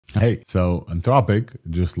Hey, so Anthropic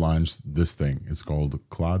just launched this thing. It's called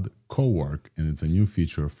Claude Cowork, and it's a new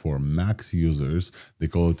feature for Mac users. They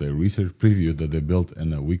call it a research preview that they built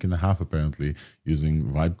in a week and a half, apparently, using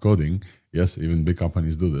vibe coding. Yes, even big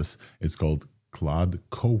companies do this. It's called Claude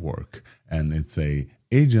Cowork, and it's a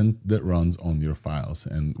agent that runs on your files.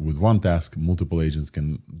 And with one task, multiple agents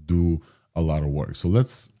can do a lot of work. So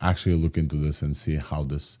let's actually look into this and see how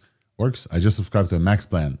this works. I just subscribed to a Max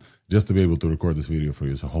plan just to be able to record this video for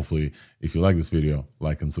you. So hopefully, if you like this video,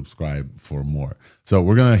 like and subscribe for more. So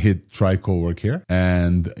we're gonna hit try Cowork here,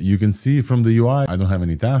 and you can see from the UI, I don't have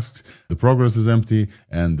any tasks. The progress is empty,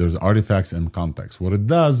 and there's artifacts and context. What it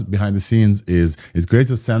does behind the scenes is it creates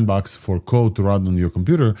a sandbox for code to run on your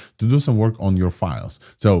computer to do some work on your files.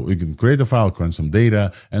 So you can create a file, crunch some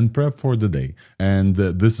data, and prep for the day. And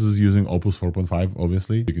this is using Opus 4.5,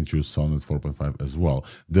 obviously. You can choose Sonnet 4.5 as well.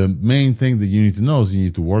 The main thing that you need to know is you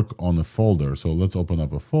need to work on a folder. So let's open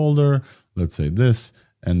up a folder. Let's say this,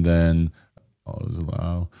 and then always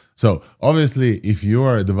allow. So obviously, if you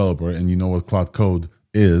are a developer and you know what Claude Code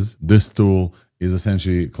is, this tool is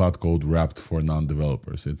essentially Claude Code wrapped for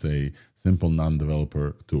non-developers. It's a simple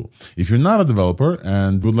non-developer tool. If you're not a developer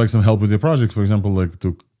and would like some help with your project, for example, like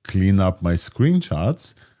to clean up my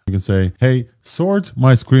screenshots, you can say, hey, sort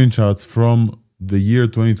my screenshots from the year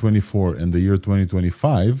 2024 and the year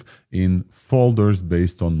 2025 in folders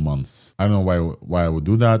based on months. I don't know why I would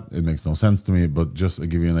do that. It makes no sense to me, but just to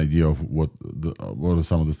give you an idea of what are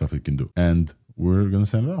some of the stuff it can do. And we're going to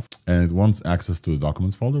send it off. And it wants access to the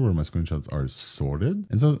documents folder where my screenshots are sorted.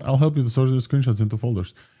 And so I'll help you to sort your screenshots into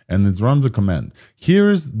folders. And it runs a command.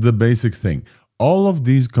 Here's the basic thing. All of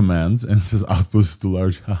these commands, and it says output is too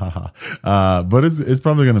large, but it's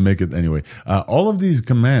probably going to make it anyway. All of these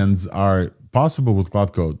commands are possible with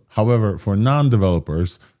Claude Code. However, for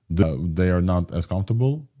non-developers, they are not as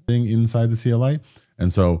comfortable being inside the CLI.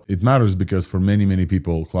 And so it matters because for many, many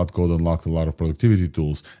people, Claude Code unlocked a lot of productivity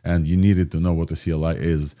tools, and you needed to know what the CLI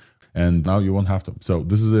is. And now you won't have to. So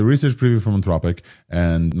this is a research preview from Anthropic.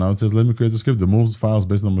 And now it says, let me create a script that moves files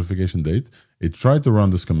based on modification date. It tried to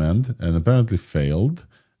run this command and apparently failed.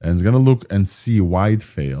 And it's going to look and see why it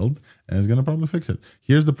failed. And it's going to probably fix it.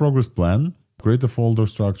 Here's the progress plan. Create a folder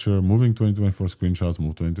structure, moving 2024 screenshots,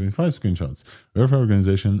 move 2025 screenshots, verify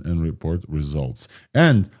organization, and report results.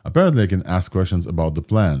 And apparently I can ask questions about the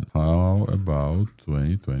plan. How about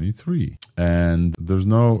 2023? And there's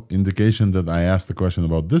no indication that I asked the question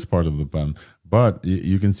about this part of the plan, but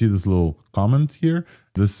you can see this little comment here.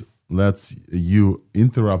 This lets you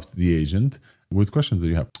interrupt the agent with questions that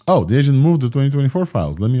you have. Oh, the agent moved the 2024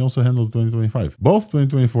 files. Let me also handle the 2025. Both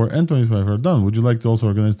 2024 and 2025 are done. Would you like to also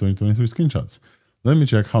organize 2023 screenshots? Let me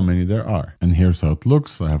check how many there are. And here's how it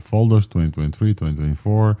looks. I have folders 2023,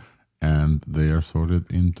 2024, and they are sorted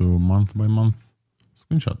into month by month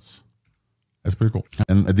screenshots. That's pretty cool.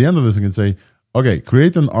 And at the end of this, you can say, okay,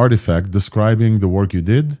 create an artifact describing the work you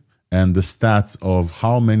did and the stats of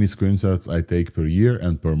how many screenshots I take per year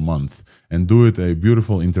and per month, and do it a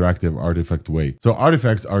beautiful interactive artifact way. So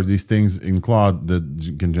artifacts are these things in Claude that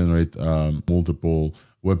can generate multiple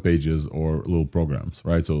web pages or little programs,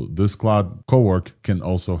 right? So this Claude Cowork can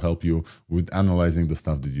also help you with analyzing the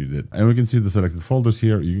stuff that you did. And we can see the selected folders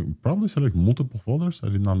here. You probably select multiple folders. I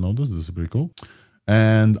did not know this. This is pretty cool.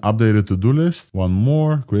 And updated to-do list. One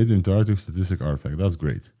more, create an interactive statistic artifact. That's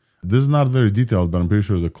great. This is not very detailed, but I'm pretty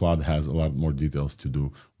sure the Claude has a lot more details to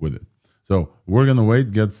do with it. So we're going to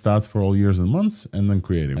wait, get stats for all years and months, and then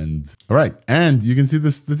create it. And all right. And you can see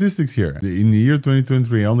the statistics here. In the year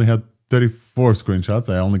 2023, I only had 34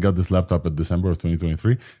 screenshots. I only got this laptop at December of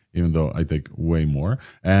 2023, even though I take way more.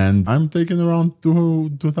 And I'm taking around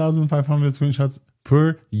 2,500 screenshots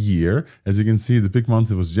per year. As you can see, the peak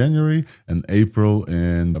months, it was January and April,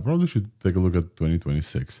 and I probably should take a look at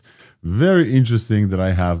 2026. Very interesting that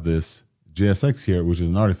I have this JSX here, which is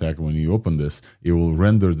an artifact. When you open this, it will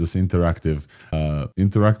render this interactive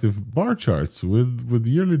bar charts with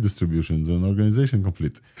yearly distributions and organization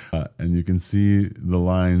complete. And you can see the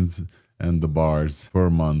lines and the bars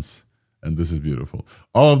per month. And this is beautiful.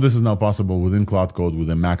 All of this is now possible within Claude Code with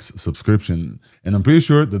a Max subscription. And I'm pretty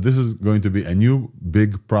sure that this is going to be a new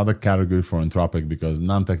big product category for Anthropic, because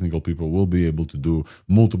non-technical people will be able to do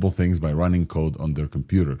multiple things by running code on their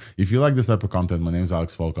computer. If you like this type of content, my name is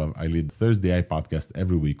Alex Volkov. I lead the Thursday AI podcast.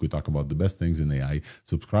 Every week we talk about the best things in AI.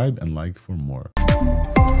 Subscribe and like for more.